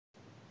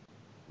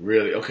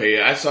Really? Okay,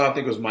 yeah, I saw. I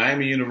think it was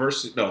Miami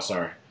University. No,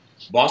 sorry,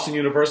 Boston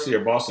University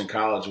or Boston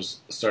College was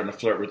starting to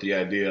flirt with the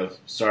idea of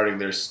starting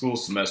their school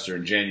semester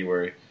in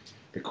January.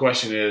 The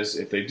question is,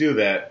 if they do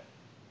that,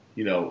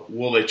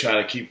 will they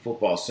try to keep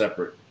football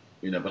separate?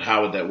 But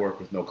how would that work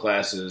with no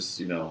classes?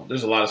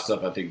 There's a lot of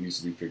stuff I think needs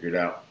to be figured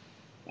out.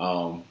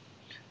 Um,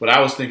 what I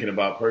was thinking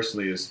about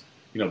personally is,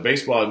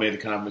 baseball had made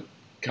the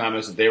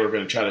comments that they were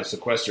going to try to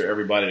sequester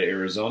everybody to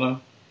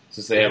Arizona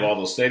since they have all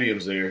those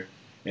stadiums there,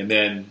 and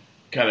then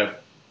kind of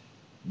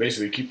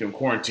basically keep them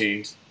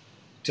quarantined,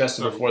 test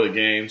them before the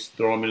games,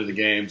 throw them into the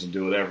games, and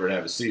do whatever to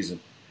have a season.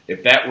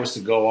 If that was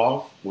to go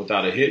off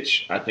without a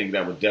hitch, I think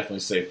that would definitely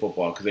save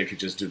football because they could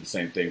just do the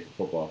same thing for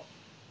football.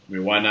 I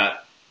mean, why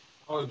not?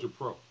 College or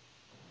pro?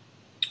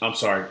 I'm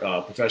sorry,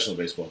 professional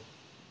baseball.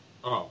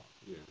 Oh,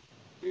 yeah.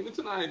 I mean, it's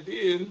an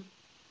idea.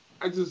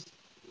 I just,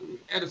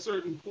 at a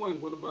certain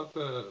point, what about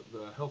the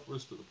health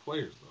risk to the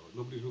players,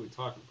 though? Nobody's really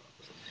talking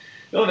about that.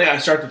 The only thing I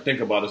start to think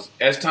about is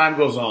as time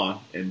goes on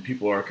and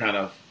people are kind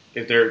of,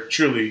 if they're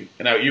truly,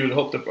 you would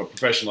hope that a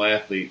professional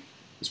athlete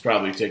is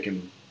probably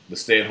taking the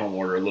stay-at-home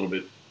order a little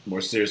bit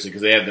more seriously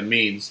because they have the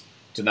means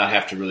to not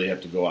have to really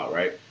have to go out,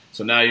 right?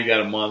 So now you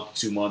got a month,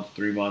 2 months,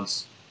 3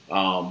 months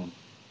going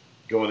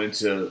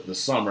into the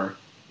summer,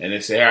 and they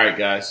say, all right,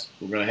 guys,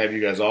 we're going to have you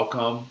guys all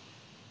come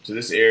to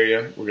this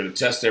area. We're going to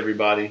test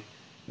everybody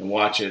and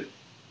watch it.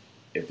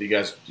 If you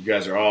guys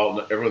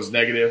are everyone's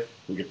negative,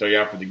 we can throw you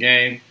out for the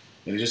game,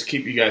 and just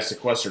keep you guys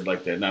sequestered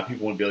like that. Now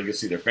people won't be able to get to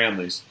see their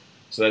families,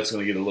 so that's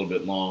going to get a little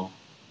bit long.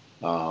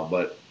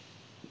 But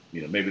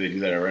maybe they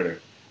do that already.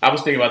 I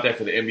was thinking about that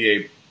for the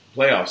NBA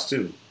playoffs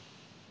too.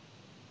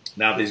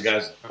 Now these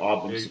guys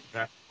all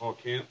basketball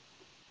camp,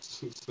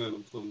 send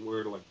them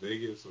somewhere to like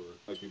Vegas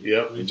or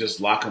yep, and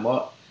just lock them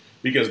up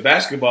because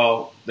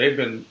basketball they've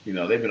been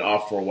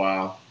off for a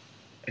while.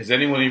 Has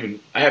anyone even?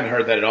 I haven't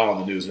heard that at all in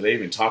the news. Have they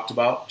even talked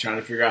about trying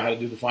to figure out how to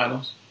do the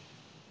finals?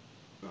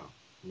 No.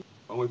 The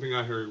only thing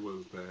I heard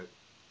was that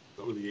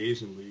some of the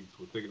Asian leagues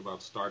were thinking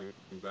about starting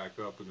back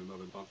up in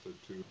another month or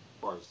two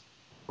as far as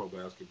pro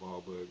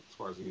basketball, but as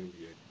far as the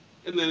NBA.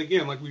 And then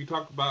again, like we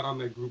talked about on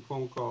that group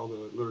phone call,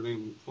 the Notre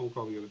Dame phone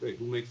call the other day,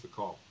 who makes the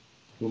call?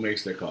 Who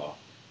makes the call?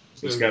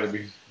 It's got to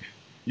be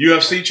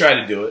UFC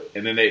tried to do it,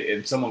 and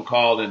then someone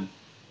called and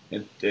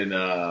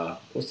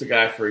what's the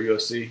guy for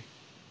UFC?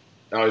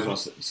 I always want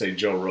to say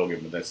Joe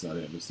Rogan, but that's not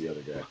him. It's the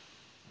other guy.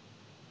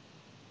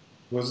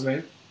 What's his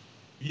name?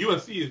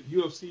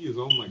 UFC is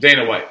owned like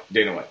Dana White.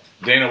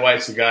 Dana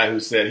White's the guy who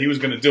said he was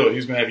going to do it. He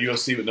was going to have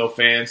UFC with no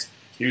fans.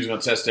 He was going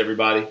to test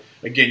everybody.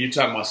 Again, you're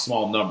talking about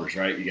small numbers,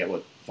 right? You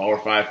got 4 or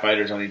 5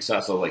 fighters on each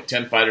side, so like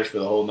 10 fighters for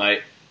the whole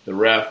night. The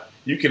ref,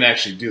 you can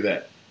actually do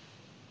that.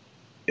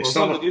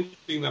 Something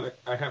interesting that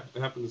I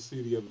happened to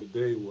see the other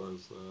day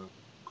was, of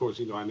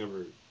course, I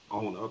never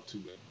own up to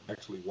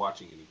actually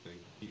watching anything.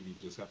 TV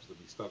just happens to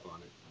be stuck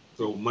on it.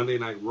 So Monday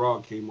Night Raw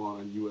came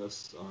on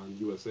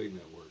USA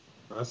Network.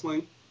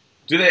 Wrestling.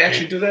 Do they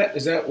actually do that?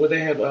 Is that where they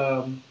had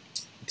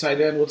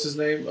tight end? What's his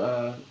name?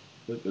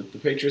 The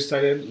Patriots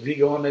tight end. Did he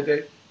go on that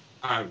day?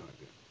 I have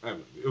no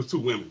idea. It was 2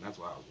 women. That's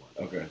why I was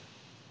watching. Okay.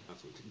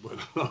 That's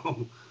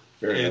what.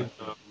 Fair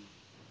enough.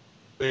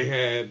 They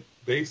had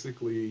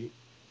basically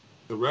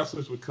the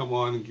wrestlers would come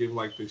on and give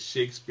like this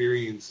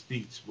Shakespearean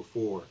speech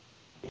before,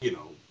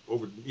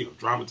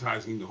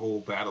 dramatizing the whole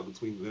battle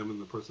between them and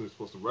the person they're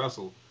supposed to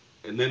wrestle.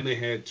 And then they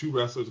had 2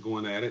 wrestlers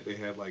going at it. They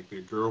had like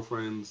their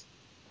girlfriends,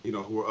 who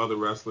were other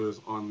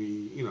wrestlers on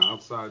the,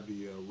 outside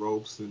the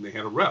ropes, and they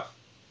had a ref.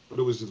 But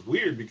it was just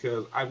weird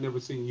because I've never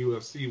seen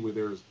UFC where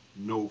there's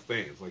no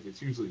fans. Like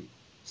it's usually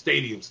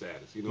stadium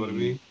status. You know what I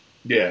mean?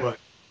 Yeah. But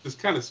it's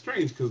kind of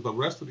strange because the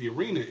rest of the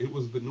arena, it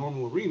was the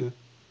normal arena,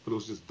 but it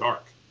was just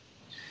dark.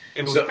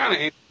 And it was kind of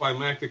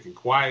anticlimactic and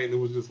quiet. And it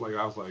was just like,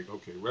 I was like,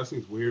 okay,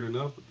 wrestling's weird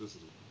enough, but this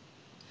is.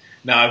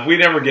 Now, if we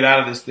never get out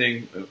of this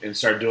thing and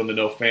start doing the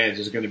no fans,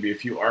 there's going to be a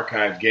few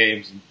archived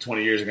games in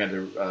 20 years we're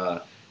going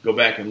to go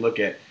back and look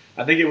at.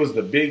 I think it was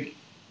the big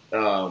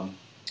the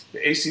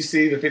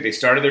ACC. I think they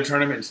started their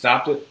tournament and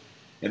stopped it,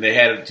 and they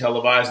had it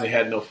televised. And they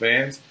had no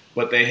fans,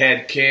 but they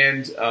had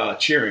canned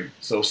cheering.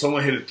 So if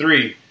someone hit a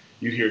 3,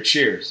 you hear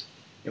cheers.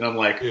 And I'm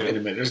like, wait a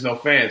minute, there's no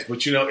fans.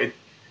 But you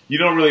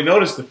don't really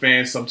notice the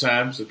fans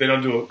sometimes if they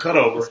don't do a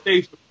cutover. The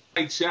stage was a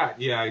tight shot,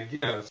 yeah, I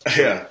guess.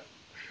 Yeah.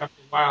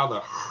 After a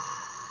while,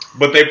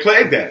 But they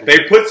played that.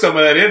 They put some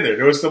of that in there.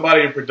 There was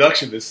somebody in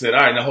production that said,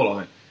 all right, now hold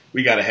on.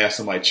 We got to have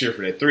somebody cheer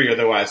for that 3,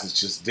 otherwise it's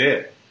just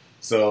dead.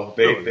 So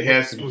they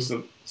had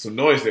some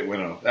noise that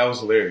went on. That was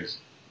hilarious.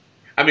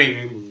 I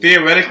mean,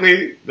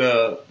 theoretically,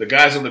 the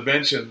guys on the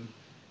bench and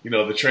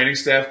the training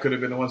staff could have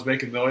been the ones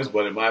making noise,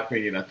 but in my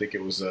opinion, I think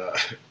it was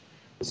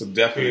some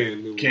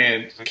definite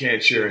can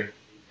cheering.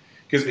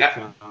 Because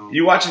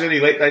you watching any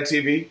late night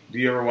TV? Do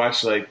you ever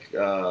watch I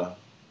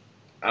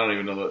don't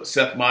even know,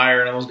 Seth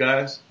Meyer and all those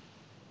guys?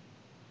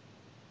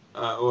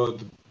 Well, it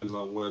depends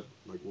on what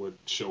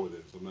show it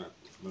is. I'm not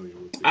familiar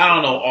with it. I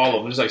don't know all of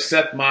them. There's like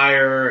Seth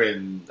Meyer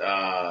and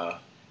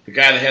the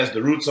guy that has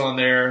the Roots on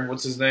there.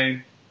 What's his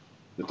name?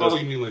 You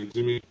mean like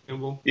Jimmy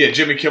Kimmel? Yeah,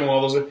 Jimmy Kimmel,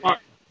 all those.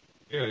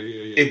 Yeah.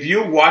 If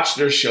you watch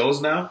their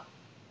shows now,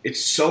 it's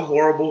so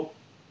horrible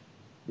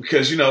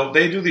because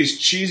they do these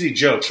cheesy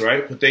jokes,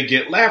 right? But they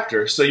get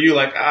laughter, so you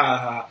like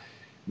ah.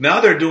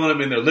 Now they're doing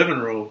them in their living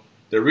room.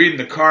 They're reading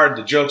the card,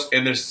 the jokes,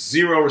 and there's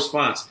zero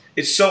response.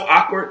 It's so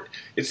awkward.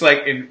 It's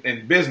like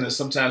in business.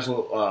 Sometimes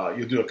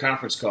you'll do a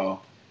conference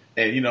call,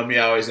 and me,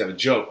 I always have a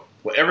joke.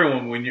 Well,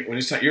 everyone when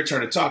it's your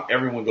turn to talk,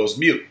 everyone goes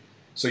mute.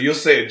 So you'll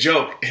say a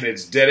joke, and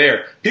it's dead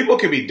air. People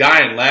could be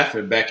dying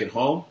laughing back at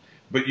home,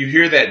 but you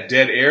hear that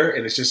dead air,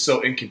 and it's just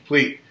so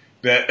incomplete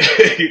that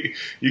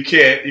you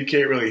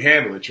can't really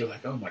handle it. You're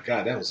like, oh my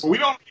god, that was. We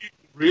don't even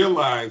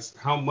realize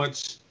how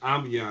much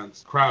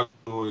ambiance, crowd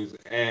noise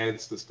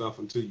adds to stuff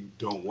until you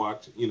don't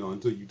watch,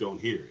 until you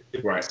don't hear it.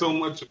 It's right. so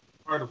much a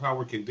part of how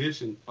we're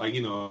conditioned. Like,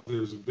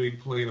 there's a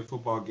big play in a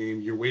football game,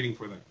 you're waiting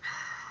for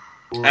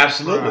that.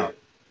 Absolutely. Crowd,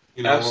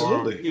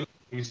 Absolutely. Or,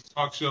 these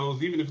talk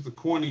shows, even if it's a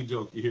corny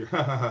joke, you hear,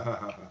 ha, ha, ha, ha,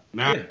 ha.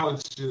 Now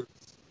it's just,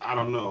 I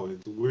don't know.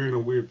 We're in a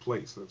weird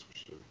place, that's for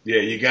sure.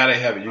 Yeah, you gotta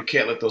have it. You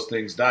can't let those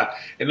things die.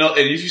 And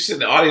if you sit in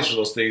the audience for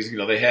those things,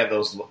 they had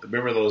those.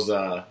 Remember those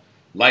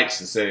lights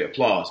that say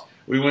applause.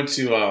 We went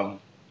to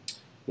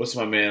what's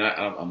my man?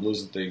 I'm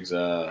losing things.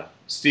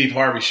 Steve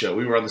Harvey show.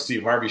 We were on the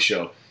Steve Harvey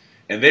show,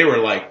 and they were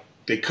like,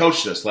 they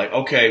coached us like,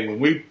 okay,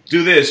 when we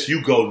do this,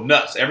 you go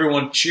nuts.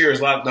 Everyone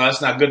cheers loud. No,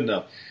 that's not good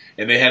enough.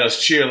 And they had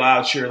us cheer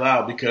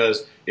loud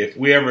because if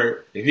he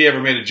ever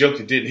made a joke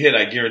that didn't hit,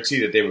 I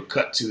guarantee that they would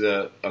cut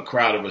to a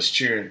crowd of us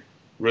cheering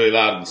really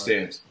loud in the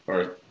stands.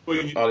 Or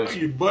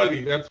your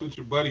buddy, that's what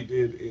your buddy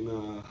did in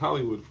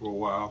Hollywood for a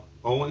while.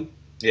 Owen?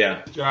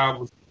 Yeah. His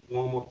job was to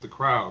warm up the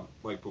crowd,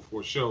 like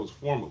before shows,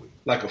 formally.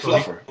 Like a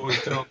fluffer. He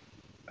always tell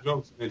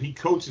jokes, and he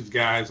coaches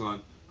guys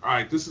on, all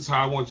right, this is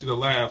how I want you to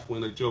laugh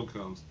when a joke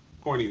comes.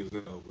 Corny as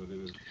hell, but it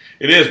is.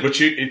 It is, but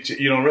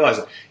you don't realize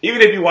it.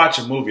 Even if you watch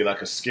a movie,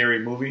 like a scary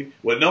movie,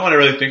 what no one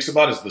really thinks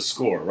about is the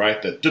score,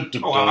 right? You pay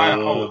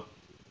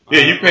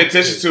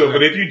attention to it,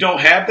 but if you don't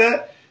have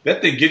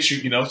that thing gets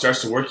you,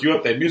 starts to work you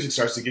up. That music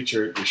starts to get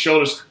your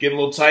shoulders get a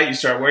little tight. You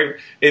start worrying.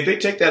 If they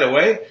take that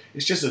away,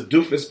 it's just a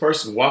doofus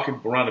person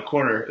walking around the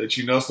corner that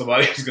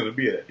somebody's going to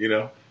be at,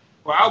 Well,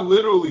 I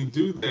literally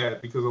do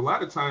that because a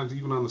lot of times,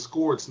 even on the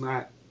score, it's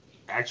not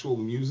actual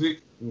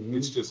music. Mm-hmm.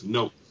 It's just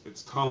notes.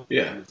 It's tone.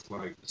 Yeah. It's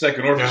like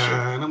an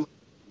orchestra. And I'm like,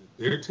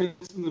 they're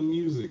tensing the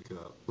music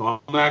up. So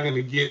I'm not going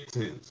to get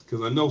tense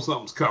because I know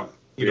something's coming.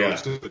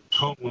 It's just a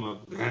tone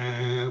of,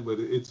 but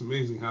it's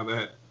amazing how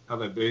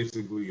that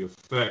basically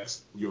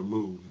affects your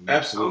mood.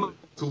 Absolutely.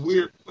 It's a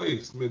weird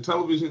place. I mean,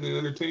 television and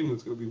entertainment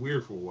is going to be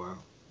weird for a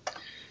while.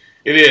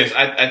 It is.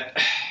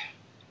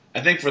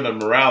 I think for the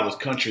morale of this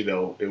country,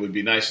 though, it would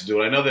be nice to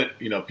do it. I know that,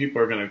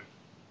 people are going to,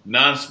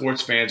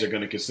 non-sports fans are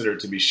going to consider it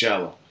to be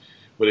shallow.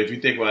 But if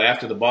you think about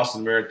after the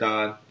Boston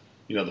Marathon,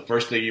 the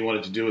first thing you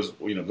wanted to do is,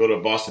 go to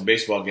a Boston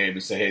baseball game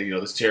and say, hey,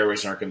 these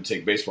terrorists aren't going to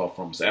take baseball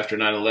from us. After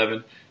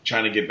 9/11,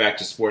 trying to get back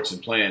to sports and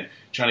playing,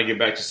 trying to get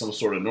back to some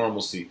sort of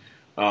normalcy.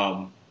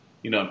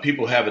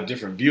 People have a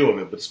different view of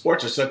it, but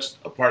sports are such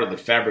a part of the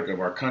fabric of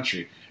our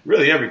country.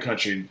 Really, every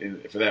country,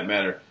 for that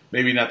matter.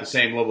 Maybe not the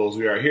same level as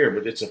we are here,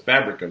 but it's a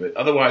fabric of it.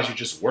 Otherwise, you're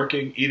just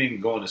working, eating,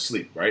 and going to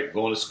sleep, right?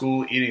 Going to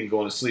school, eating, and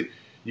going to sleep.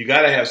 You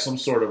got to have some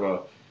sort of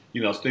a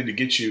thing to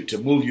get you to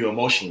move you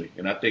emotionally,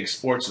 and I think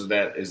sports is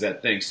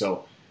that thing.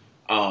 So,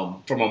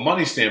 from a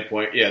money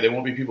standpoint, yeah, there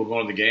won't be people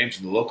going to the games,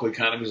 and the local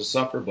economies will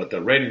suffer, but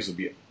the ratings will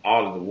be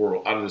out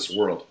of this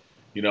world.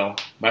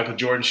 Michael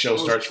Jordan's show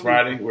starts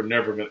Friday.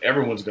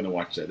 Everyone's gonna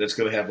watch that. That's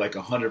gonna have like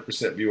 100%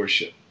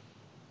 viewership.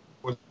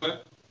 What's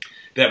that?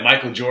 That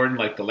Michael Jordan,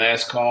 like The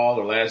Last Call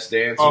or Last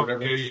Dance or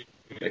whatever. Yeah.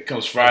 That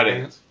comes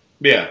Friday.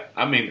 Yeah,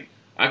 I mean,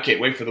 I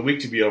can't wait for the week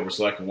to be over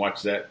so I can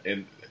watch that,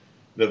 and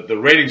the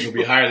ratings will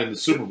be higher than the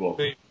Super Bowl.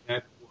 For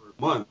a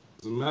month.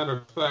 As a matter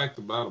of fact,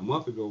 about a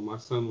month ago, my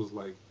son was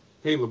like,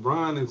 hey,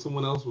 LeBron and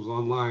someone else was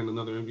online,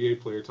 another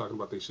NBA player, talking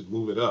about they should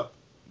move it up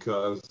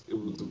because it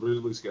was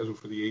originally scheduled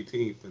for the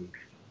 18th. And,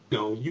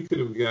 you could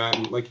have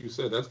gotten, like you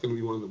said, that's going to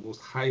be one of the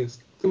most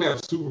highest. It's going to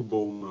have Super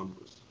Bowl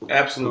numbers.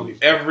 Absolutely.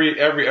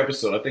 Every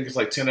episode. I think it's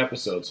like 10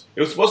 episodes.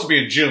 It was supposed to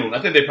be in June.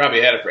 I think they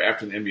probably had it for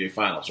after the NBA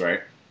Finals,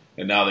 right?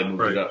 And now they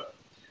moved it up.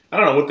 I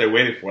don't know what they're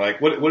waiting for.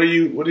 Like, what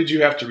did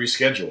you have to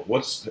reschedule?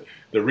 What's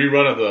the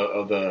rerun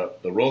of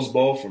the Rose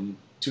Bowl from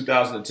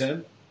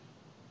 2010?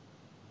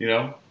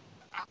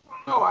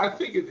 No, I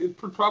think it's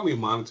probably a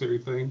monetary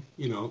thing.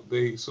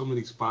 So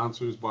many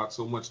sponsors bought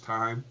so much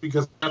time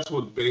because that's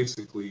what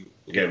basically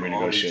getting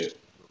renegotiated.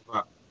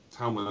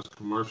 How much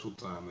commercial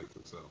time they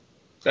can sell.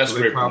 That's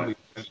great. They probably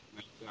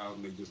out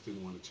and they just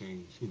didn't want to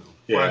change.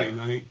 Friday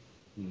night.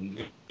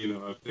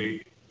 Mm-hmm.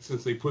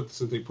 Since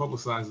they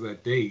publicized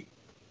that date.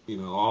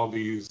 All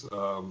these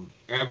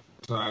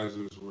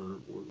advertisers were,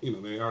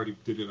 they already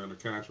did it under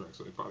contract,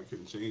 so they probably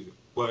couldn't change it.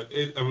 But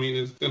it's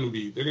going to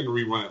be, they're going to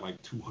rerun it like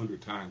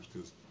 200 times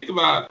because think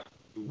about it.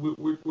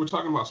 We're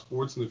talking about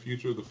sports in the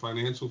future, the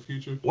financial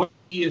future. What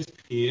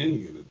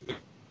ESPN going to do? They've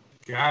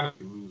got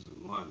to be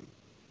losing money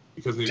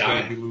because they've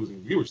got to be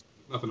losing viewers.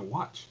 There's nothing to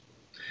watch.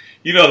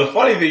 The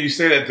funny thing you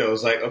say that though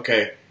is like,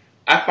 okay,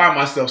 I find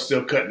myself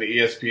still cutting the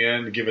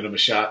ESPN and giving them a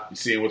shot and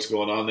seeing what's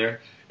going on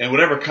there. And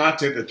whatever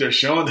content that they're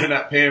showing, they're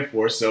not paying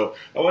for. So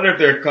I wonder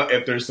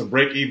if there's some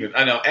break even.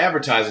 I know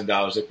advertising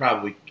dollars, they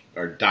probably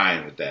are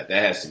dying with that.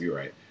 That has to be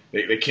right.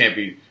 They can't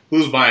be.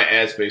 Who's buying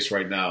ad space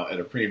right now at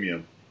a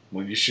premium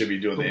when you should be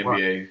doing the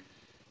NBA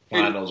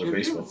finals or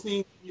baseball? Have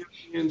you ever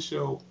seen ESPN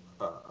show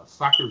a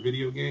soccer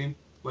video game,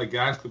 like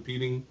guys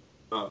competing,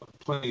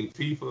 playing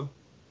FIFA?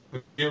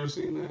 Have you ever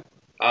seen that?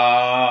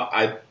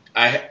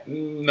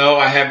 No,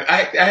 I haven't.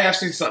 I have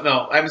seen some.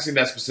 No, I haven't seen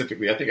that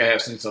specifically. I think I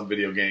have seen some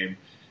video game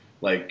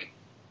like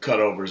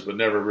cutovers, but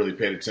never really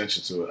paid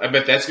attention to it. I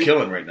bet that's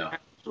killing right now.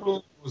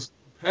 It was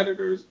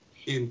competitors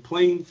in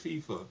playing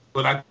FIFA,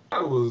 but I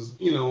thought it was,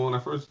 when I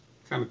first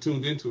kind of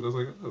tuned into it, I was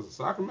like, oh, it was a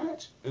soccer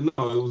match? And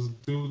no, it was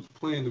dudes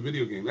playing the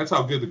video game. That's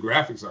how good the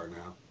graphics are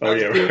now. Oh,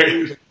 yeah,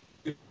 right.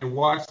 And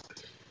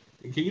watched.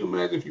 And can you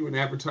imagine if you were an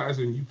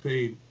advertiser and you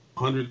paid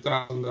 $100,000,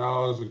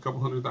 a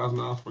couple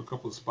 $100,000 for a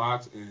couple of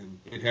spots, and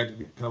it had to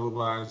be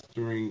televised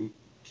during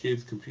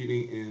kids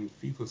competing in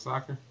FIFA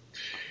soccer?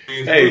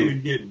 It's really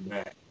getting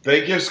that.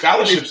 They give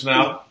scholarships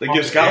now. They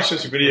give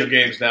scholarships for video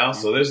games now,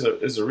 so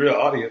there's a real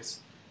audience.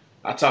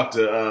 I talked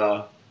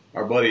to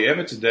our buddy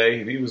Emmett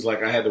today, and he was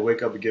like, I had to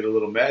wake up and get a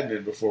little Madden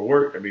in before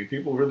work. I mean,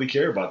 people really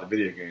care about the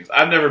video games.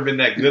 I've never been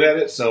that good at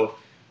it, so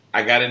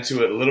I got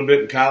into it a little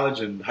bit in college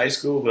and high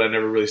school, but I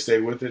never really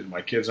stayed with it.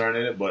 My kids aren't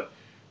in it, but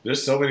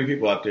there's so many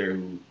people out there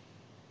who,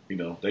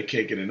 they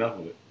can't get enough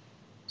of it.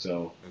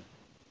 So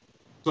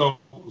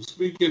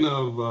speaking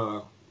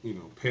of,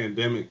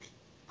 pandemic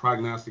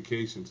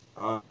prognostications,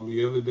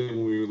 the other day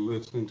when we were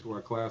listening to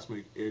our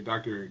classmate,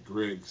 Dr. Eric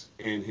Griggs,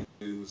 and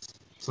his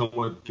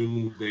somewhat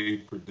doomsday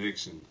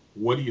prediction,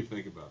 what do you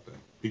think about that?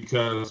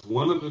 Because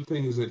one of the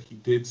things that he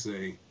did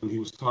say when he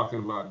was talking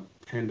about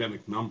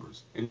pandemic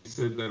numbers, and he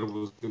said that it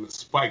was going to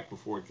spike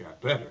before it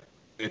got better.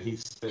 And he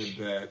said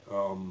that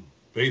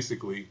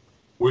basically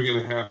we're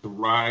going to have to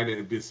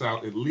ride this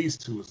out at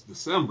least to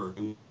December,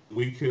 and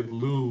we could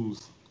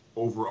lose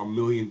over 1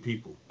 million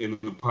people in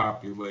the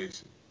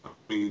population. I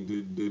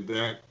mean, did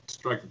that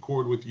strike a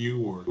chord with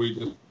you, or were you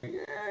just like,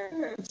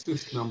 it's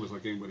just numbers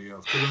like anybody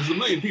else? Because if there's 1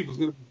 million people, it's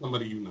going to be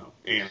somebody you know,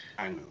 and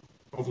I know.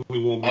 Hopefully,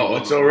 we won't be. Oh,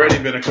 it's already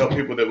been a couple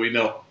people that we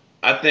know.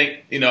 I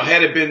think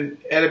had it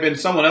been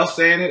someone else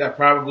saying it, I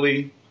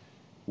probably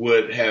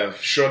would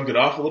have shrugged it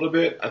off a little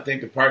bit. I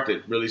think the part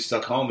that really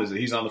stuck home is that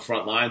he's on the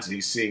front lines and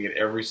he's seeing it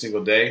every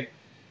single day.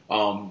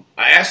 I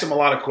asked him a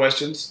lot of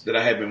questions that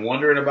I had been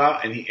wondering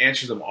about, and he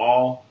answered them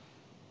all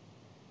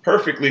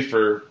perfectly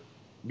for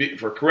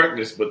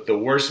correctness, but the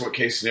worst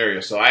case scenario.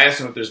 So I asked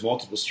him if there's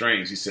multiple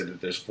strains. He said that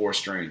there's 4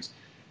 strains.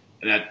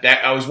 And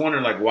I was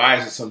wondering, like, why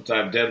is it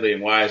sometimes deadly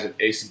and why is it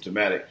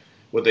asymptomatic?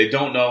 What they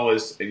don't know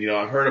is, and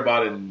I've heard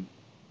about in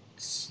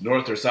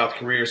North or South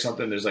Korea or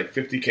something, there's like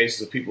 50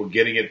 cases of people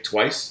getting it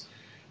twice.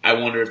 I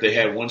wonder if they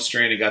had one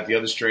strain and got the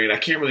other strain. I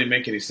can't really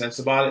make any sense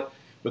about it.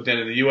 But then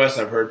in the U.S.,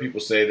 I've heard people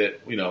say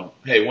that,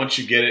 hey, once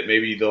you get it,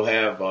 maybe they'll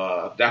have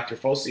Dr.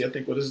 Fossey, I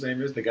think what his name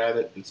is, the guy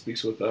that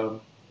speaks with the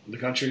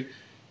country.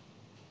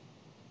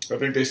 I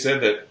think they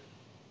said that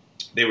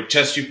they would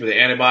test you for the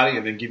antibody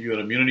and then give you an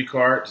immunity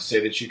card to say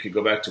that you could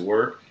go back to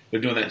work. They're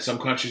doing that in some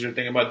countries. They're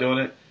thinking about doing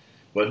it.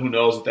 But who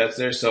knows if that's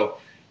there. So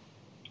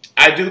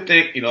I do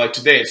think, like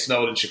today it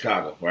snowed in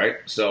Chicago, right?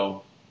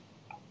 So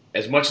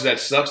as much as that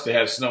sucks to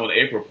have snow in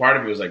April, part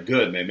of me was like,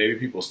 good, man, maybe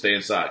people stay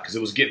inside because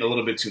it was getting a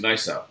little bit too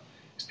nice out.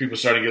 As people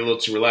started to get a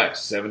little too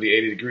relaxed, 70,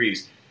 80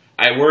 degrees.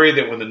 I worry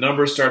that when the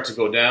numbers start to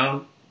go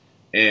down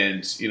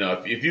and,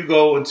 if you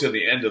go until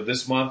the end of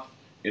this month,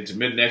 into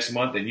mid next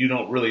month, and you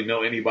don't really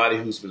know anybody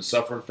who's been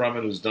suffering from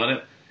it, who's done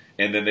it,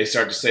 and then they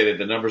start to say that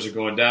the numbers are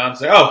going down,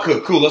 say, oh,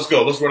 cool, let's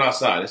go, let's run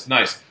outside, it's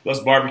nice, let's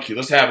barbecue,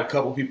 let's have a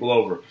couple people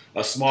over,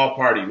 a small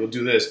party, we'll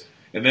do this,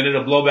 and then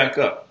it'll blow back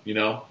up,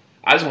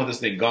 I just want this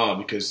thing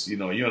gone because, you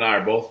and I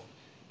are both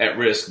at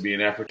risk being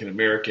African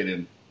American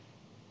and,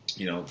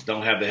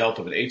 don't have the health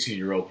of an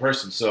 18-year-old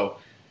person, so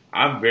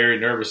I'm very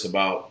nervous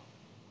about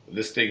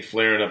this thing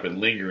flaring up and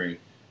lingering.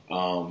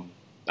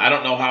 I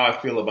don't know how I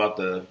feel about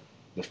the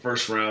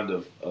first round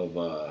of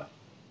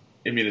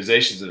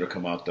immunizations that will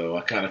come out, though.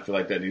 I kind of feel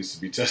like that needs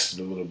to be tested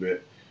a little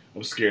bit.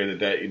 I'm scared that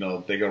they're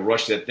going to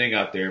rush that thing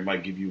out there. It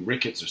might give you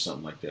rickets or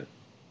something like that.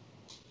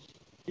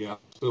 Yeah, I'm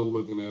still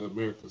looking at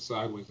America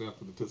sideways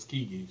after the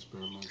Tuskegee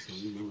experiment, so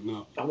you never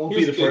know. I won't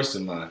be the first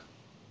in line.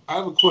 I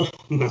have a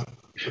question.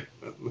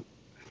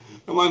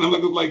 I'm not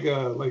going to like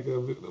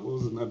what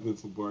was it, not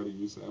Vince Lombardi,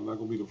 you said, I'm not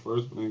going to be the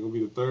first, but I ain't going to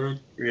be the third.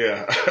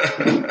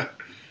 Yeah.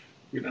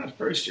 You're not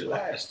first, you're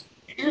last.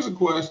 Here's a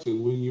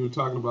question. When you were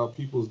talking about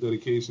people's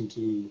dedication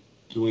to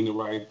doing the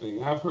right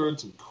thing, I've heard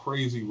some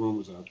crazy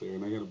rumors out there,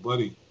 and I got a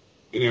buddy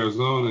in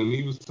Arizona, and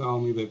he was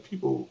telling me that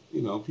people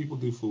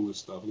do foolish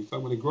stuff. And he's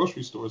talking about in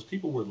grocery stores,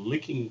 people were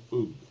licking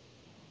food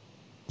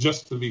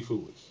just to be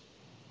foolish.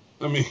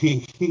 I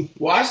mean,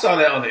 well, I saw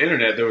that on the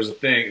internet. There was a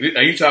thing.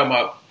 Are you talking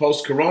about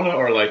post-corona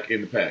or like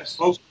in the past?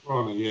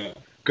 Post-corona, yeah.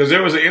 Because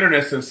there was an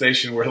internet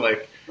sensation where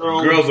like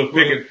girls were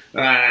picking,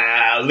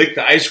 lick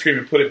the ice cream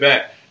and put it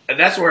back. And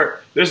that's where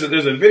there's a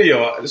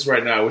video. This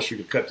right now, I wish we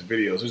could cut the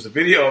videos. There's a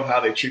video of how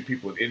they treat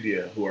people in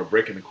India who are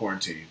breaking the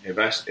quarantine. Have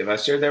I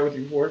shared that with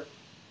you before?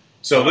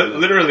 So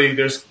literally,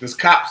 there's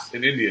cops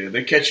in India.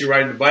 They catch you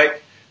riding the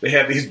bike. They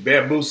have these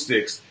bamboo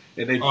sticks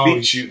and they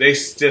beat you. They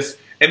just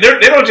and they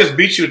don't just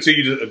beat you until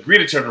you agree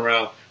to turn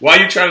around. While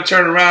you're trying to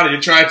turn around and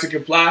you're trying to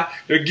comply,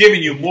 they're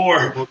giving you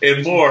more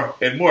and more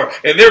and more.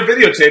 And they're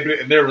videotaping it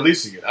and they're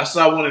releasing it. I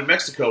saw one in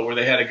Mexico where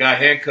they had a guy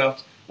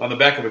handcuffed on the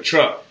back of a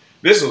truck.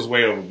 This was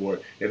way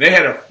overboard. And they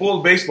had a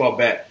full baseball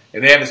bat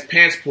and they had his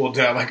pants pulled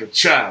down like a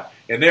child.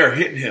 And they're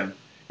hitting him.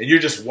 And you're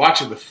just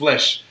watching the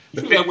flesh.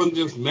 You think that wasn't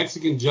just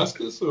Mexican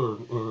justice or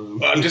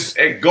just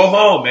hey, go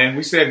home, man.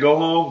 We said go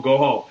home, go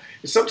home.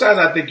 And sometimes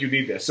I think you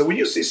need that. So when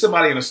you see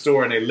somebody in a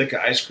store and they lick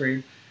an ice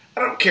cream,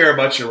 I don't care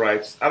about your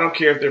rights. I don't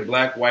care if they're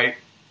black, white,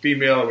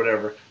 female, or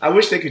whatever. I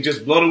wish they could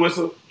just blow the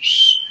whistle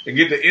and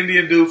get the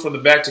Indian dude from the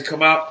back to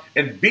come out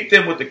and beat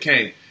them with the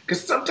cane.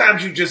 Because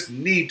sometimes you just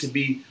need to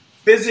be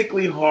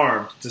physically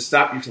harmed to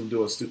stop you from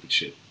doing stupid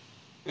shit.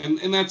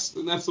 And that's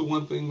the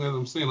one thing that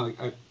I'm saying.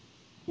 Like,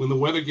 when the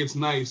weather gets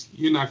nice,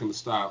 you're not going to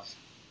stop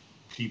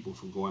people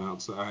from going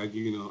outside.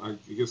 You know,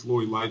 I guess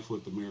Lori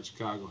Lightfoot, the mayor of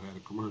Chicago, had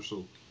a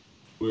commercial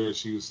where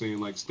she was saying,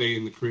 like, stay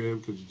in the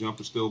crib because your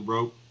jumper's still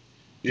broke.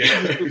 Yeah.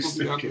 Out in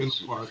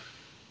the park.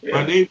 Yeah.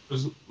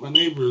 My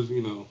neighbors,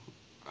 you know,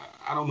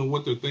 I don't know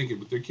what they're thinking,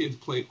 but their kids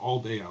play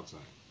all day outside.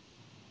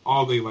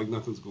 All day like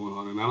nothing's going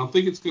on. And I don't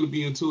think it's going to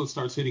be until it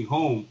starts hitting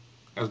home,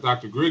 as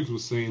Dr. Griggs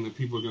was saying, that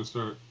people are going to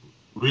start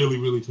really,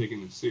 really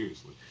taking it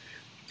seriously.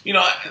 You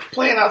know,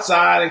 playing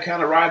outside and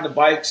kind of riding the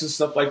bikes and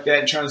stuff like that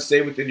and trying to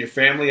stay within your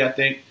family, I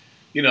think,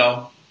 you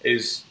know,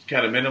 is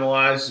kind of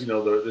minimalized. You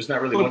know, there's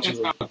not really much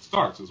of how it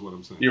starts, is what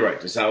I'm saying. You're right.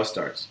 That's how it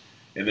starts.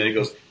 And then it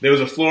goes, there was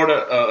a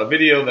Florida, a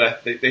video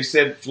that they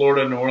said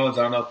Florida, New Orleans,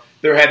 I don't know,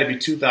 there had to be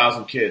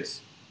 2,000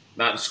 kids,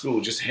 not in school,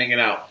 just hanging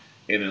out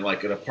in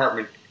like an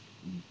apartment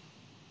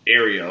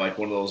area, like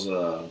one of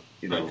those,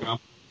 you know,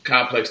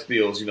 complex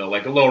deals, you know,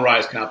 like a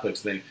low-rise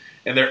complex thing.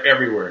 And they're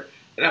everywhere.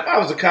 And if I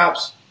was the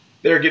cops,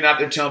 they're getting out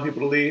there telling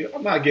people to leave.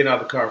 I'm not getting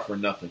out of the car for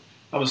nothing.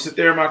 I'm going to sit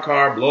there in my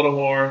car, blow the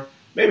horn,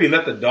 maybe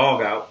let the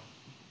dog out,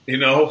 you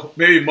know,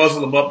 maybe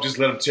muzzle them up, just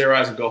let them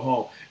terrorize and go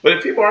home. But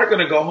if people aren't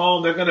going to go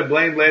home, they're going to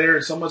blame later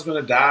and someone's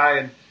going to die.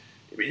 And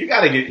you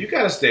got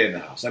to stay in the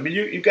house. I mean,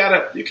 you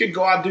can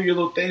go out and do your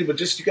little thing, but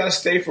just, you got to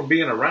stay from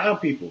being around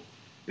people.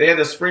 They had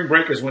the spring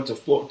breakers went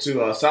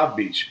to South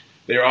Beach.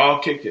 They were all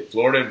kicked it.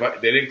 Florida,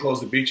 they didn't close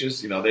the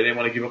beaches. You know, they didn't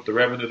want to give up the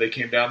revenue. They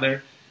came down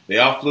there. They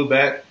all flew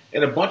back.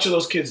 And a bunch of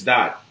those kids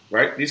died,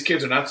 right? These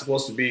kids are not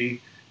supposed to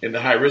be in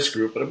the high-risk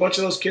group, but a bunch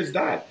of those kids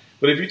died.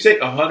 But if you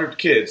take 100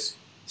 kids,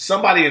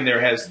 somebody in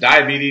there has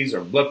diabetes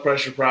or blood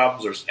pressure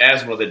problems or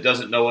asthma that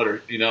doesn't know it,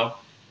 or, you know,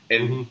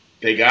 and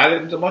they got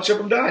it, and a bunch of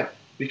them died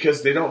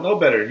because they don't know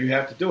better, and you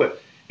have to do it.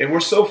 And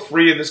we're so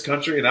free in this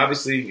country, and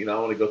obviously, you know, I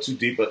don't want to go too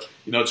deep, but,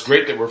 you know, it's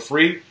great that we're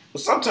free.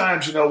 But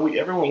sometimes, you know,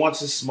 everyone wants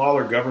this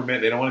smaller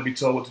government. They don't want to be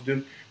told what to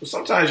do. But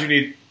sometimes you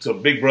need a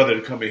big brother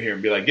to come in here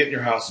and be like, get in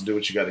your house and do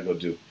what you got to go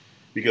do.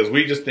 Because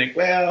we just think,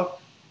 well,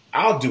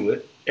 I'll do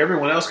it.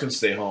 Everyone else can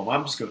stay home.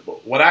 I'm just going to,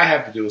 what I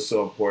have to do is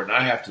so important.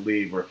 I have to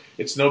leave, or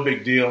it's no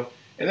big deal.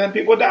 And then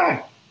people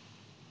die.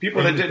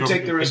 People that didn't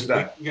take the risk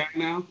die. Guy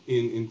now,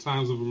 in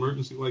times of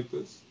emergency like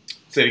this?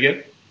 Say it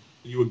again?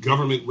 Are you a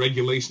government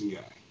regulation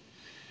guy?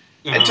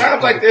 In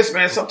times like this,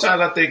 man,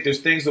 sometimes I think there's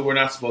things that we're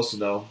not supposed to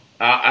know.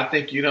 I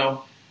think, you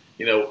know,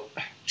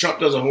 Trump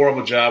does a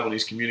horrible job when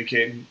he's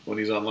communicating, when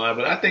he's online.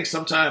 But I think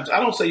sometimes, I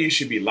don't say you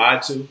should be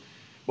lied to.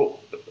 But,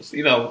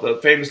 you know, the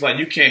famous line,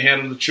 you can't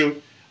handle the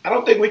truth. I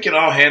don't think we can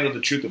all handle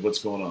the truth of what's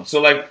going on. So,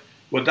 like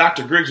what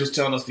Dr. Griggs was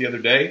telling us the other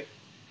day,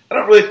 I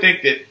don't really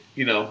think that,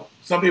 you know,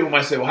 some people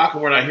might say, well, how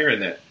come we're not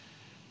hearing that?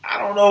 I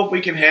don't know if we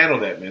can handle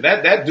that, man.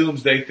 That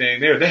doomsday thing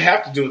there, they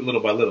have to do it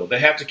little by little. They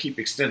have to keep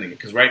extending it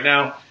because right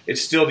now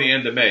it's still the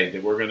end of May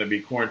that we're going to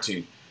be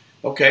quarantined.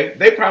 Okay,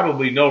 they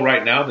probably know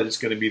right now that it's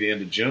going to be the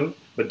end of June,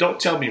 but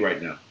don't tell me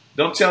right now.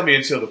 Don't tell me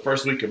until the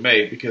first week of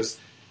May because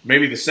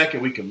maybe the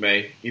second week of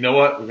May, you know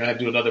what, we're going to have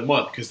to do another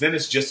month because then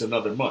it's just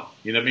another month.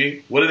 You know what I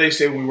mean? What do they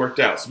say when we worked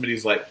out?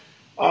 Somebody's like,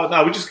 oh,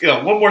 no, we just,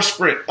 one more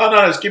sprint. Oh,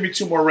 no, just give me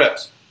 2 more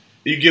reps.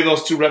 You give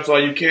those 2 reps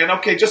all you can.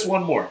 Okay, just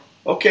 1 more.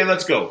 Okay,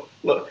 let's go.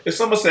 Look, if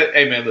someone said,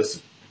 hey, man,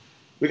 listen,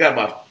 we got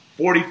about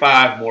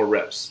 45 more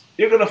reps,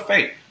 you're going to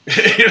faint.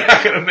 You're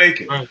not going to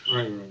make it.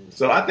 Right.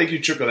 So I think you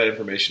trickle that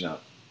information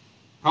out.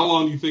 How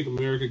long do you think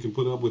America can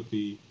put up with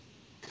the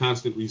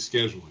constant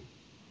rescheduling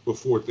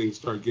before things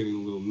start getting a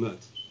little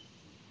nuts?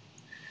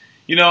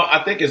 You know,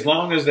 I think as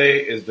long as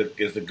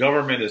the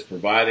government is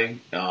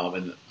providing,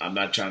 and I'm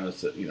not trying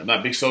to, you know, I'm not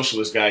a big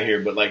socialist guy here,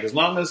 but like as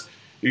long as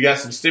you got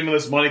some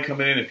stimulus money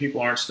coming in and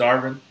people aren't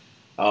starving,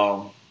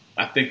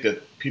 I think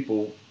that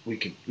we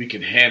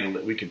can handle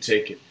it, we can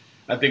take it.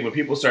 I think when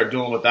people start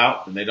doing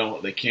without and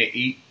they can't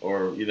eat,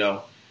 or you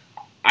know,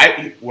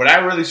 what I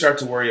really start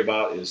to worry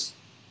about is,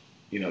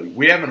 you know,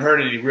 we haven't heard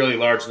any really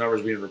large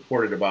numbers being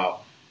reported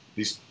about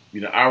these,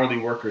 you know, hourly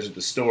workers at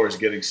the stores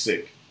getting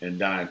sick and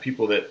dying.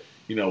 People that,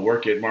 you know,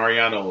 work at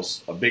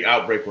Mariano's, a big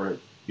outbreak where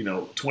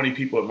 20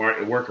 people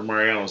at work at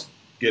Mariano's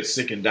get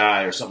sick and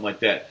die or something like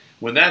that.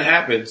 When that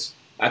happens,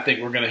 I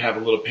think we're going to have a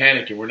little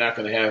panic and we're not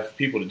going to have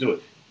people to do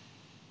it.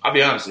 I'll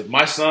be honest. If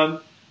my son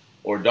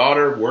or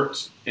daughter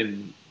worked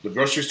in the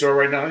grocery store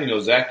right now,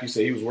 Zach, you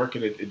say he was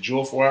working at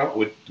Jewel for a while.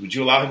 Would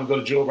you allow him to go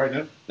to Jewel right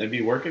now and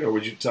be working, or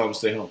would you tell him to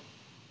stay home?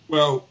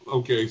 Well,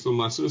 okay, so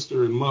my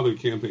sister and mother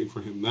campaigned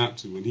for him not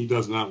to, and he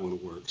does not want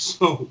to work.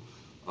 So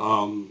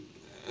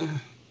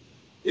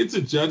it's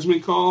a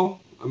judgment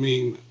call. I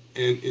mean,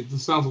 and it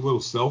sounds a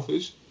little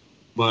selfish,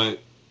 but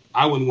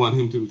I wouldn't want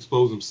him to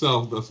expose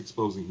himself, thus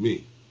exposing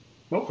me.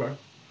 Okay.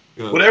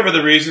 Whatever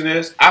the reason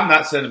is, I'm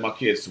not sending my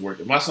kids to work.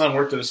 If my son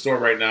worked in the store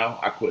right now,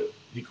 I quit.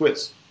 He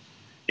quits.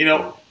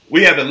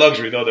 We have the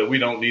luxury, though, that we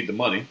don't need the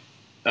money.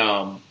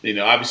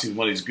 Obviously the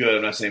money's good.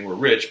 I'm not saying we're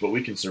rich, but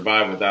we can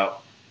survive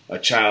without a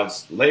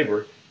child's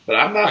labor. But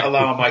I'm not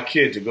allowing my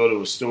kid to go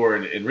to a store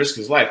and risk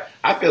his life.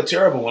 I feel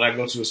terrible when I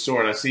go to a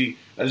store and I see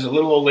there's a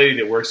little old lady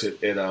that works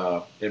at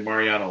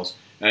Mariano's,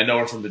 and I know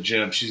her from the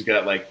gym. She's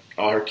got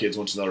all her kids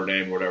went to Notre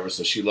Dame or whatever,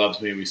 so she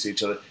loves me. We see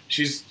each other.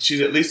 She's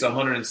at least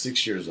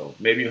 106 years old,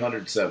 maybe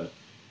 107.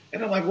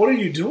 And I'm like, what are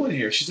you doing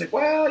here? She's like,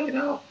 well,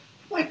 I'm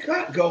like,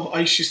 God,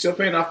 go. She's still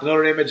paying off the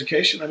Notre Dame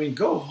education. I mean,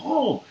 go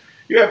home.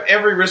 You have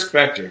every risk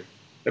factor.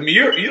 I mean,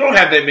 you don't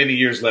have that many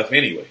years left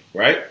anyway,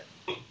 right?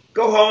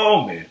 Go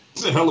home, man.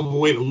 It's a hell of a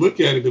way to look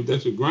at it if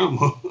that's your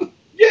grandma.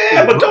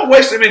 Yeah, but don't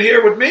waste them in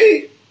here with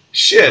me.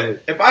 Shit. Right.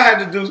 If I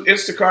had to do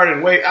Instacart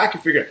and wait, I can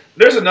figure it.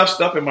 There's enough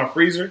stuff in my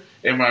freezer,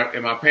 in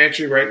my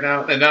pantry right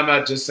now, and I'm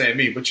not just saying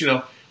me, but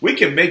we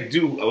can make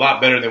do a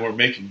lot better than we're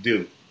making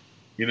do.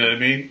 You know what I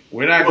mean?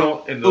 We're not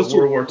going in the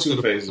World War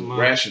II phase of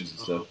rations and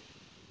stuff.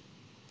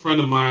 A friend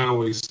of mine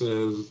always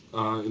says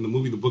in the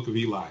movie The Book of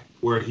Eli,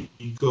 where he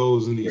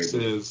goes and he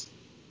says,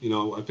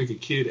 I think a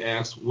kid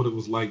asked what it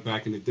was like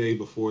back in the day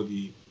before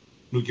the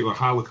nuclear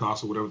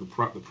holocaust or whatever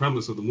the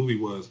premise of the movie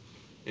was.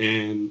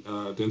 And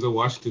Denzel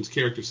Washington's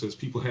character says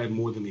people had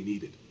more than they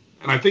needed.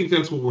 And I think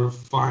that's what we're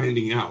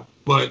finding out.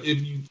 But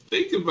if you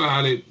think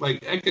about it,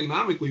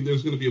 economically,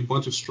 there's going to be a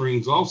bunch of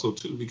strains also,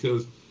 too,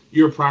 because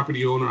you're a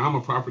property owner. I'm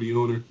a property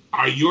owner.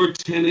 Are your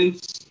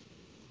tenants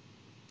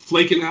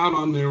flaking out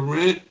on their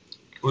rent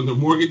or their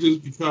mortgages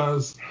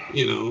because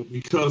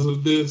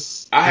of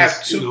this? I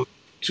have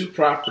two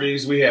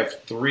properties. We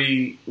have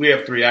three.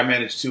 I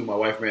manage two. My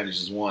wife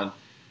manages one.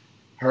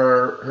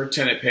 Her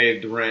tenant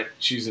paid the rent.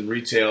 She's in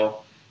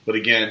retail. But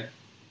again,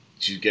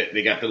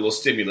 they got the little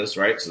stimulus,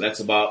 right? So that's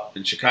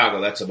in Chicago,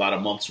 that's about a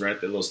month's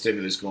rent, that little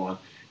stimulus going.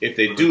 If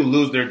they do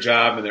lose their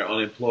job and they're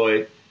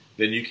unemployed,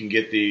 then you can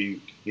get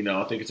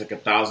I think it's like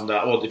 $1,000.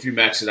 Well, if you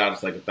max it out,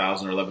 it's like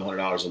 $1,000 or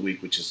 $1,100 a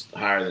week, which is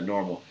higher than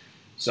normal.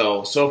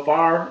 So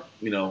far,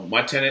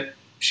 my tenant,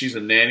 she's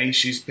a nanny.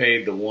 She's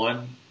paid the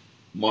 1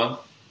 month.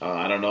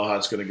 I don't know how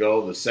it's going to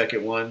go. The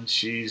second one,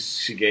 she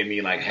gave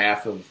me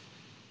half of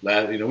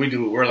last.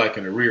 We're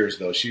in arrears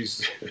though.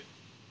 She's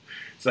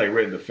it's like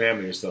Written the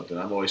Family or something.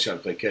 I'm always trying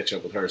to play catch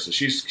up with her. So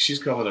she's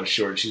coming up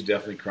short. She's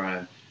definitely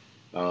crying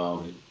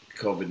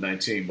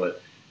COVID-19.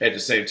 But at the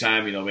same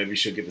time, maybe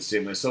she'll get the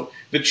stimulus. So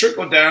the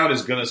trickle down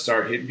is going to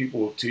start hitting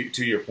people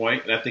to your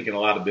point. And I think in a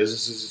lot of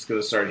businesses it's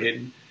going to start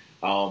hitting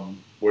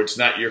where it's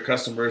not your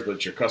customers, but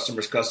it's your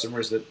customers'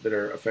 customers that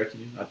are affecting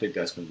you. I think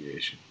that's going to be the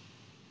issue.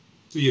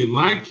 See, in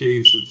my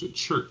case, it's a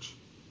church.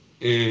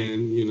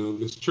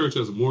 And, this church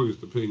has a mortgage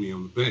to pay me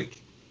on the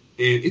bank.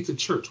 And it's a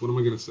church. What am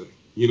I going to say?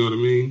 You know what I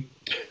mean?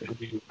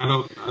 I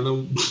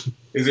don't.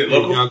 Is it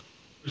local?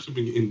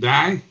 And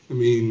die? I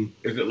mean,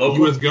 is it local?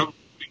 U.S. government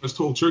has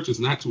told churches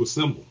not to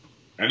assemble.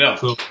 I know.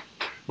 So,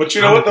 but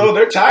you know what, though?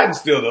 They're tithing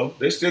still, though.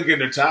 They're still getting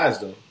their tithes,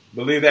 though.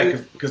 Believe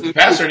that, because the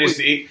pastor needs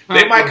to eat.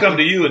 They might come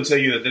to you and tell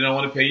you that they don't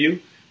want to pay you,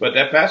 but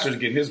that pastor's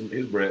getting his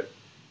bread.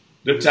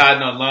 They're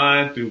tithing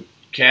online through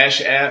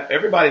Cash App.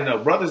 Everybody know,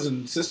 brothers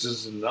and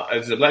sisters.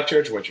 Is it a black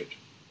church or white church?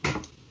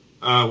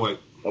 White.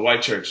 A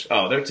white church.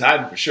 Oh, they're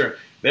tithing for sure.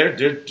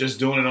 They're just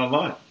doing it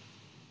online.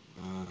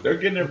 They're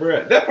getting their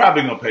bread. They're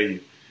probably gonna pay you.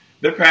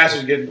 Their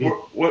pastor's getting.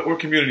 What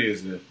community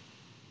is it?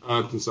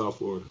 It's in South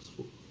Florida,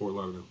 Fort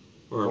Lauderdale,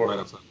 or right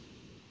outside.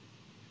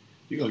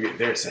 You're gonna get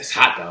there. It's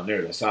hot down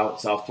there, though.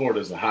 South Florida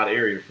is a hot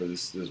area for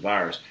this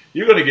virus.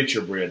 You're gonna get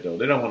your bread, though.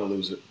 They don't want to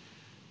lose it.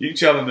 You can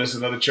tell them this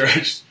another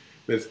church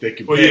that they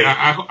can. Well, pay.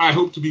 Yeah, I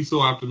hope to be so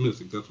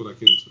optimistic. That's what I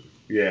can say.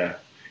 Yeah,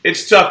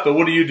 it's tough, though.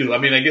 What do you do? I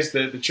mean, I guess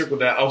the trickle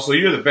down. Oh, so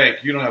you're the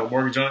bank. You don't have a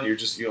mortgage on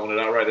it. You own it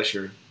outright. That's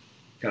your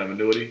kind of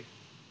annuity.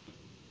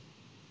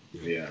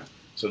 Yeah.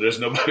 So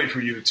there's nobody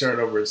for you to turn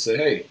over and say,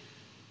 "Hey."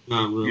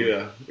 Not really.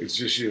 Yeah, it's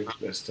just you.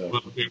 That's tough.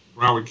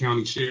 Broward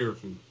County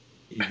Sheriff and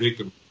evict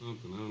him or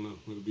something. I don't know.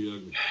 It'll be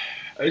ugly.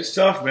 It's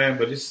tough, man.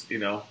 But it's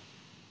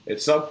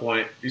at some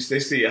point they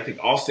see. I think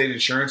Allstate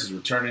Insurance is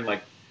returning I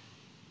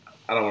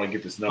don't want to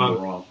get this number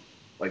wrong.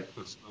 A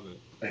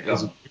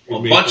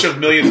bunch of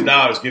millions of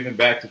dollars given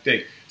back to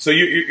things. So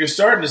you're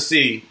starting to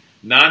see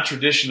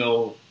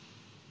non-traditional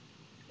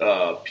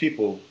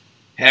people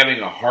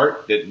having a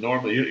heart that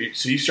normally.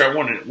 So you start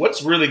wondering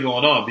what's really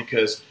going on,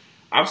 because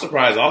I'm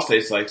surprised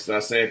Allstate's like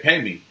not saying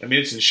pay me. I mean,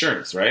 it's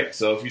insurance, right?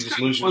 So if you just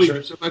lose your Funny,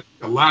 insurance, because I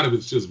think a lot of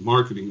it's just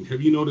marketing.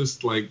 Have you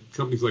noticed like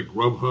companies like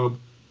Grubhub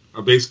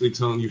are basically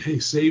telling you, "Hey,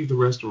 save the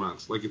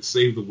restaurants," like it's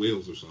save the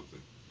whales or something.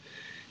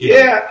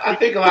 yeah, I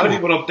think a lot of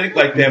people don't think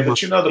like that. But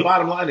the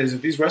bottom line is,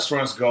 if these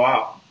restaurants go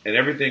out and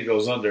everything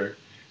goes under,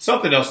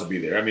 something else will be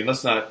there. I mean,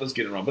 let's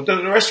get it wrong. But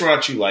the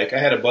restaurant you like, I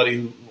had a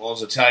buddy who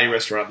owns an Italian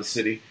restaurant in the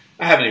city.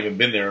 I haven't even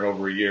been there in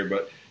over a year,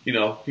 but he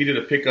did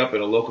a pickup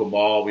at a local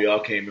mall. We all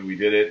came and we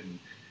did it, and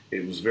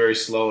it was very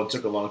slow and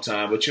took a long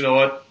time. But you know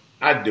what?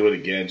 I'd do it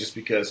again just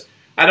because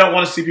I don't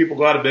want to see people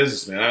go out of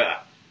business, man.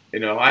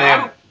 I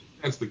have.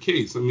 That's the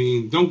case. I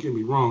mean, don't get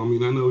me wrong. I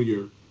mean, I know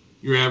your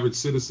average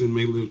citizen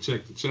may live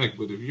check to check,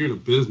 but if you're in a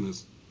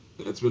business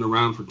that's been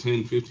around for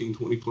 10, 15,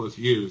 20 plus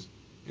years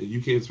and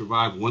you can't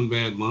survive one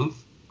bad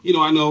month,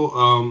 I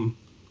know,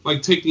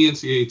 like take the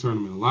NCAA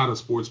tournament. A lot of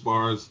sports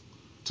bars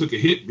took a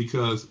hit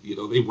because,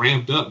 they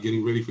ramped up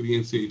getting ready for the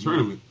NCAA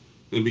tournament.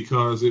 And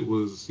because it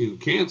was,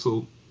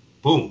 canceled,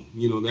 boom,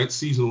 that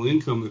seasonal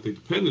income that they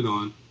depended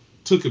on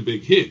took a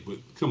big hit. But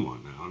come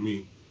on now. I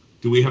mean,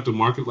 do we have to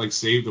market like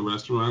save the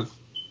restaurants?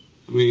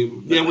 I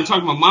mean, yeah, we're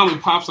talking about mom and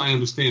pops. I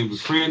understand, but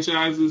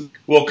franchises.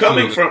 Well,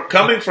 coming from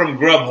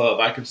Grubhub,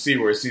 I can see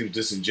where it seems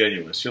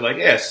disingenuous. You're like,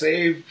 yeah,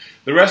 save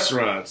the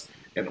restaurants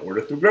and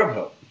order through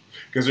Grubhub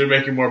because they're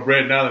making more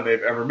bread now than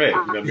they've ever made. You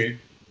know what I mean?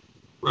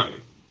 Right.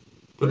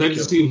 But that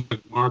just seems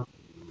like marketing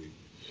to me.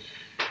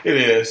 It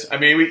is. I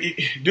mean,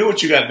 we do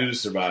what you got to do to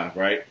survive,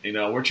 right?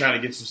 We're trying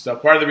to get some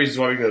stuff. Part of the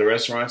reason why we go to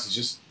restaurants is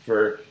just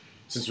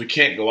since we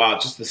can't go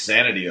out, just the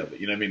sanity of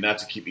it. You know what I mean? Not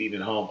to keep eating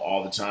at home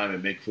all the time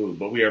and make food.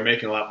 But we are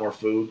making a lot more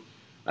food.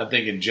 I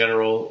think in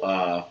general,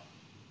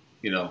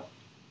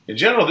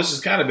 this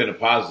has kind of been a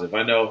positive.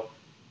 I know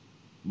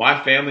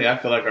my family, I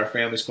feel like our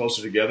family's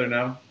closer together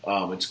now.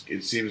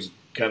 It seems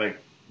kind of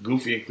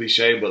goofy and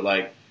cliche, but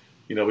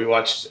we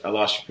watched, I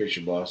lost your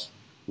picture, boss.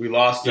 We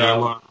lost. Yeah, I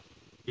lost.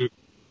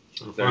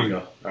 There you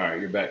go. All right,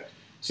 you're back.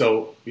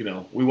 So,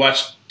 we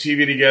watch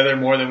TV together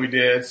more than we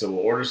did. So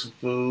we'll order some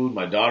food.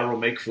 My daughter will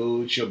make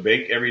food. She'll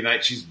bake every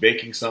night. She's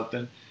baking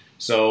something.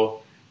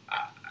 So,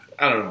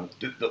 I don't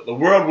know. The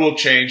world will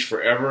change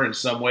forever in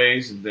some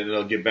ways, and then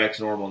it'll get back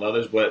to normal in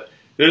others. But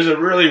there's a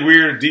really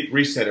weird, deep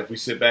reset if we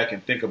sit back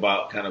and think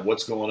about kind of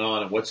what's going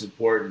on and what's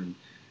important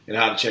and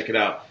how to check it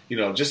out.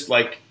 Just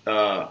like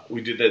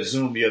we did that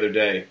Zoom the other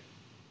day.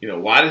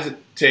 Why does it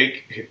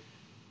take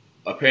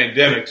a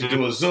pandemic to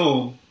do a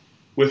Zoom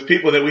with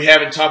people that we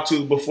haven't talked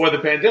to before the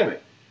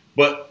pandemic?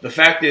 But the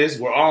fact is,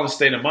 we're all in a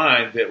state of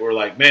mind that we're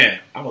like, man,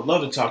 I would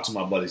love to talk to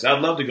my buddies.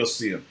 I'd love to go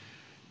see him.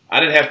 I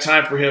didn't have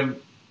time for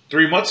him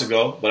 3 months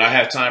ago, but I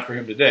have time for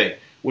him today,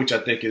 which I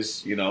think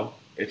is,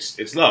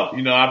 it's love.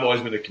 I've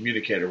always been a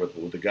communicator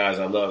with the guys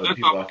I love and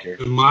people out here.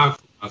 My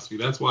philosophy.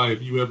 That's why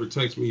if you ever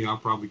text me, I'll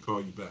probably call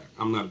you back.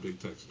 I'm not a big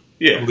texter.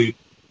 Yeah. I believe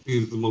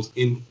it's the most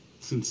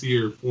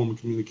insincere form of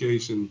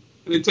communication.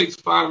 And it takes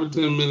 5 or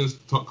 10 minutes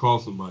to call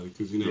somebody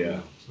because you never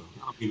know. So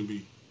I don't mean to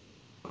be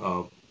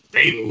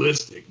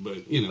fatalistic,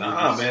 but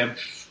Nah, man,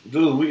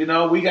 dude, we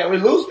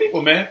lose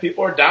people, man.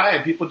 People are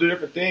dying. People do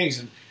different things,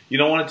 and you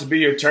don't want it to be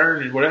your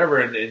turn and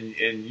whatever.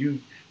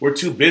 And we're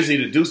too busy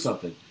to do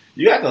something.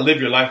 You have to live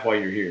your life while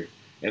you're here.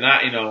 And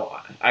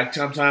I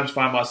sometimes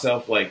find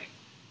myself like,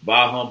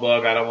 bah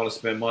humbug. I don't want to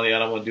spend money. I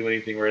don't want to do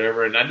anything or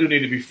whatever. And I do need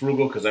to be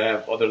frugal because I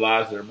have other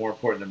lives that are more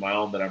important than my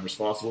own that I'm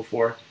responsible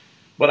for.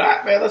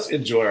 But let's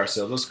enjoy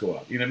ourselves. Let's go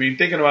out. You know what I mean?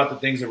 Thinking about the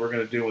things that we're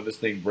going to do when this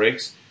thing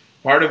breaks.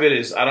 Part of it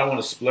is I don't want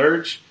to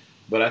splurge,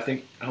 but I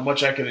think how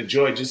much I can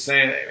enjoy just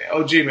saying, hey,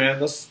 oh, gee, man,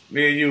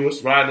 me and you,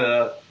 let's ride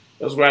to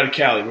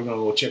Cali. We're going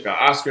to go check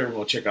out Oscar. We're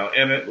going to check out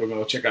Emmett. We're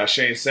going to check out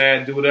Shane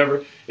Sad, do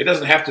whatever. It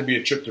doesn't have to be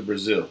a trip to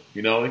Brazil.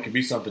 It can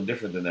be something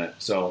different than that.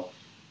 So,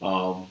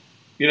 I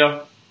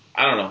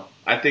don't know.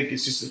 I think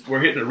it's just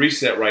we're hitting a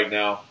reset right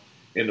now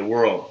in the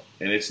world,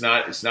 and it's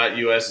not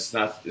U.S.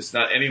 It's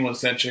not anyone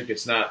centric.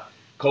 It's not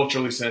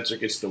culturally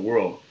centric. It's the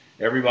world.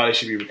 Everybody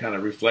should be kind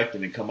of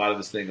reflecting and come out of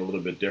this thing a little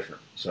bit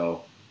different.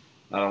 So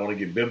I don't want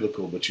to get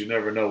biblical, but you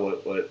never know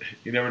what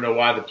you never know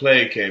why the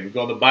plague came. We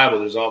go in the Bible.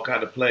 There's all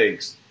kind of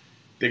plagues.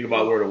 Think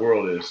about where the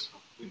world is.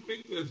 I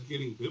think that's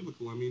getting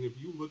biblical. I mean, if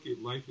you look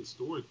at life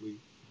historically,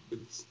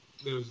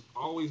 there's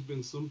always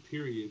been some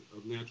period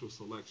of natural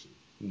selection.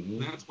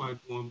 Mm-hmm. And that's why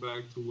going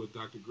back to what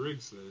Dr.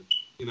 Griggs said,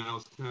 I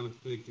was kind of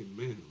thinking,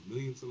 man,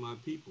 millions of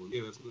odd people.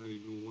 Yeah, that's not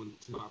even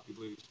 1/10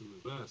 population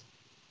at best.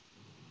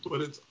 But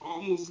it's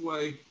almost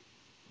like,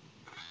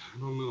 I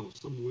don't know,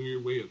 some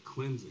weird way of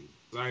cleansing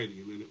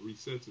society, and then it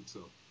resets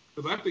itself.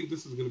 Because I think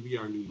this is going to be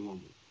our new normal.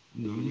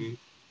 You know what I mean?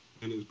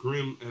 And as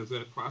grim as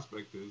that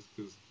prospect is,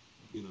 because,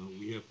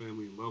 we have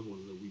family and loved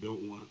ones that we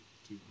don't want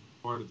to be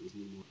part of this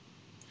new normal.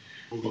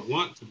 Or we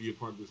want to be a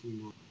part of this new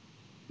normal.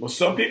 Well,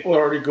 some people are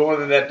already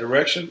going in that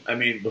direction. I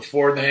mean,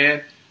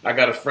 beforehand, I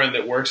got a friend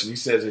that works, and he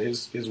says that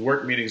his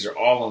work meetings are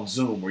all on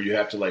Zoom, where you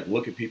have to,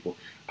 look at people.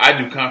 I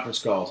do conference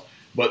calls.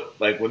 But,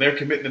 when they're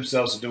committing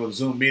themselves to doing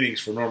Zoom meetings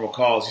for normal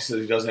calls, he says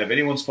he doesn't have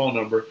anyone's phone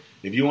number.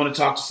 If you want to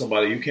talk to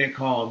somebody, you can't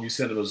call them. You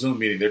send them a Zoom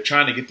meeting. They're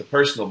trying to get the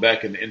personal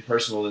back and the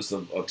impersonalness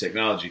of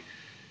technology.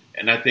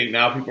 And I think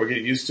now people are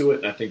getting used to it,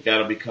 and I think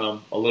that'll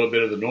become a little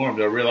bit of the norm.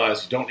 They'll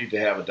realize you don't need to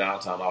have a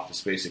downtown office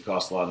space. It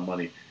costs a lot of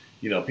money.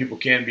 People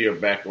can be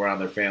back around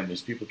their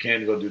families. People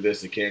can go do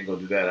this. They can go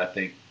do that.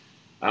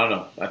 I don't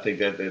know. I think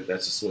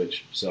that's a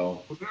switch.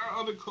 So, but there are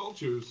other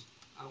cultures.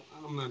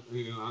 I'm not,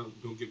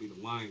 don't get me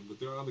to lying, but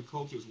there are other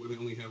cultures where they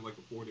only have like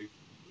a 4-day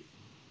week.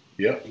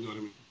 Yep. You know what I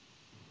mean?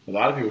 A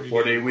lot of people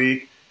 4-day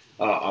week.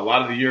 A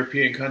lot of the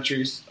European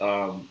countries,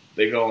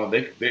 they go on.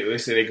 They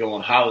say they go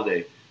on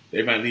holiday.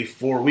 They might leave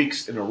 4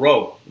 weeks in a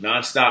row,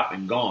 nonstop,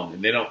 and gone,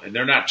 and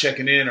they're not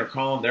checking in or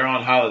calling. They're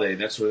on holiday,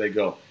 and that's where they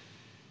go.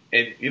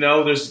 And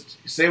there's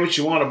say what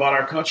you want about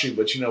our country,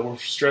 but we're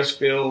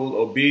stress-filled,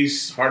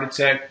 obese, heart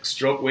attack,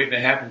 stroke waiting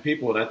to happen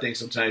people, and I think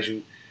sometimes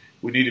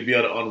we need to be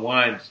able to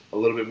unwind a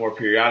little bit more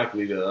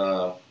periodically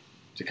to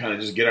kind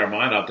of just get our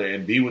mind out there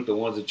and be with the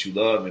ones that you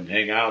love and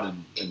hang out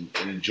and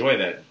enjoy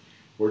that.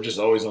 We're just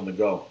always on the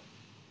go.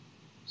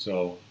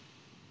 So.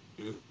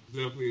 It's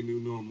definitely a new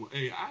normal.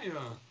 Hey, I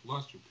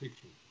lost your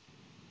picture.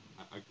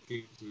 I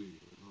can't see you.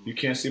 You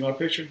can't see my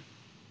picture?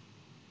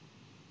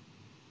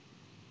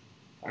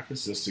 I can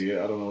still see it.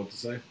 I don't know what to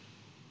say.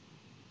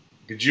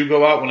 Did you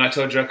go out when I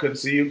told you I couldn't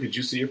see you? Could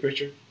you see your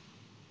picture?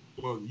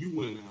 Well, you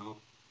went out,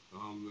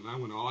 and I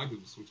went. All I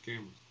did was switch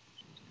cameras.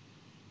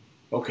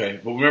 Okay,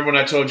 but remember when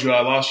I told you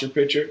I lost your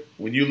picture?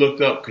 When you looked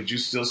up, could you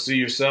still see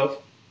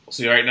yourself?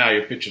 See, right now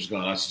your picture's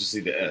gone. I should just see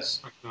the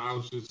S. No, I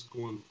was just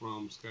going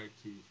from Skype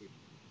to Facebook.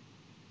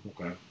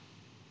 Okay.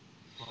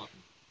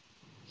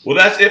 Well,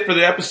 that's it for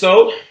the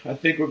episode. I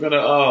think we're going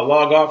to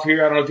log off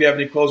here. I don't know if you have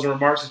any closing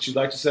remarks that you'd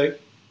like to say.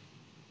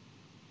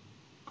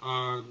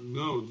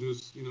 No,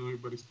 just,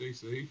 everybody stay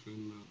safe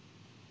and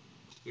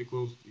stay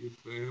close to your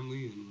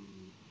family and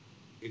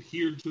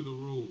adhere to the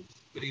rules.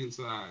 Stay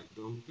inside.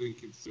 Don't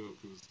think it's a joke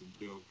because it's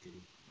a joke.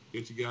 And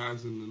get you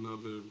guys in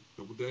another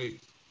couple days.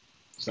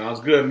 Sounds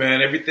good,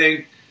 man.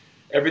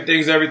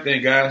 Everything's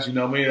everything, guys. You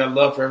know me. I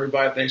love for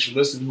everybody. Thanks for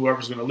listening.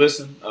 Whoever's going to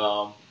listen.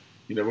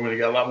 We're going to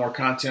get a lot more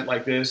content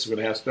like this. We're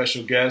going to have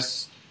special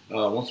guests.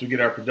 Once we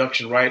get our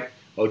production right,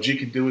 OG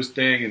can do his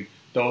thing and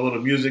throw a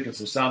little music and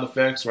some sound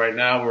effects. Right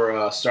now,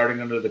 we're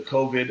starting under the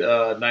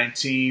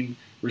COVID-19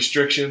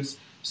 restrictions,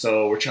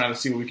 so we're trying to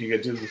see what we can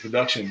get done with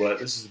production. But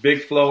this is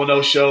Big Flo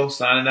O show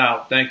signing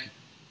out. Thank you.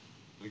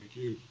 Thank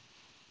you.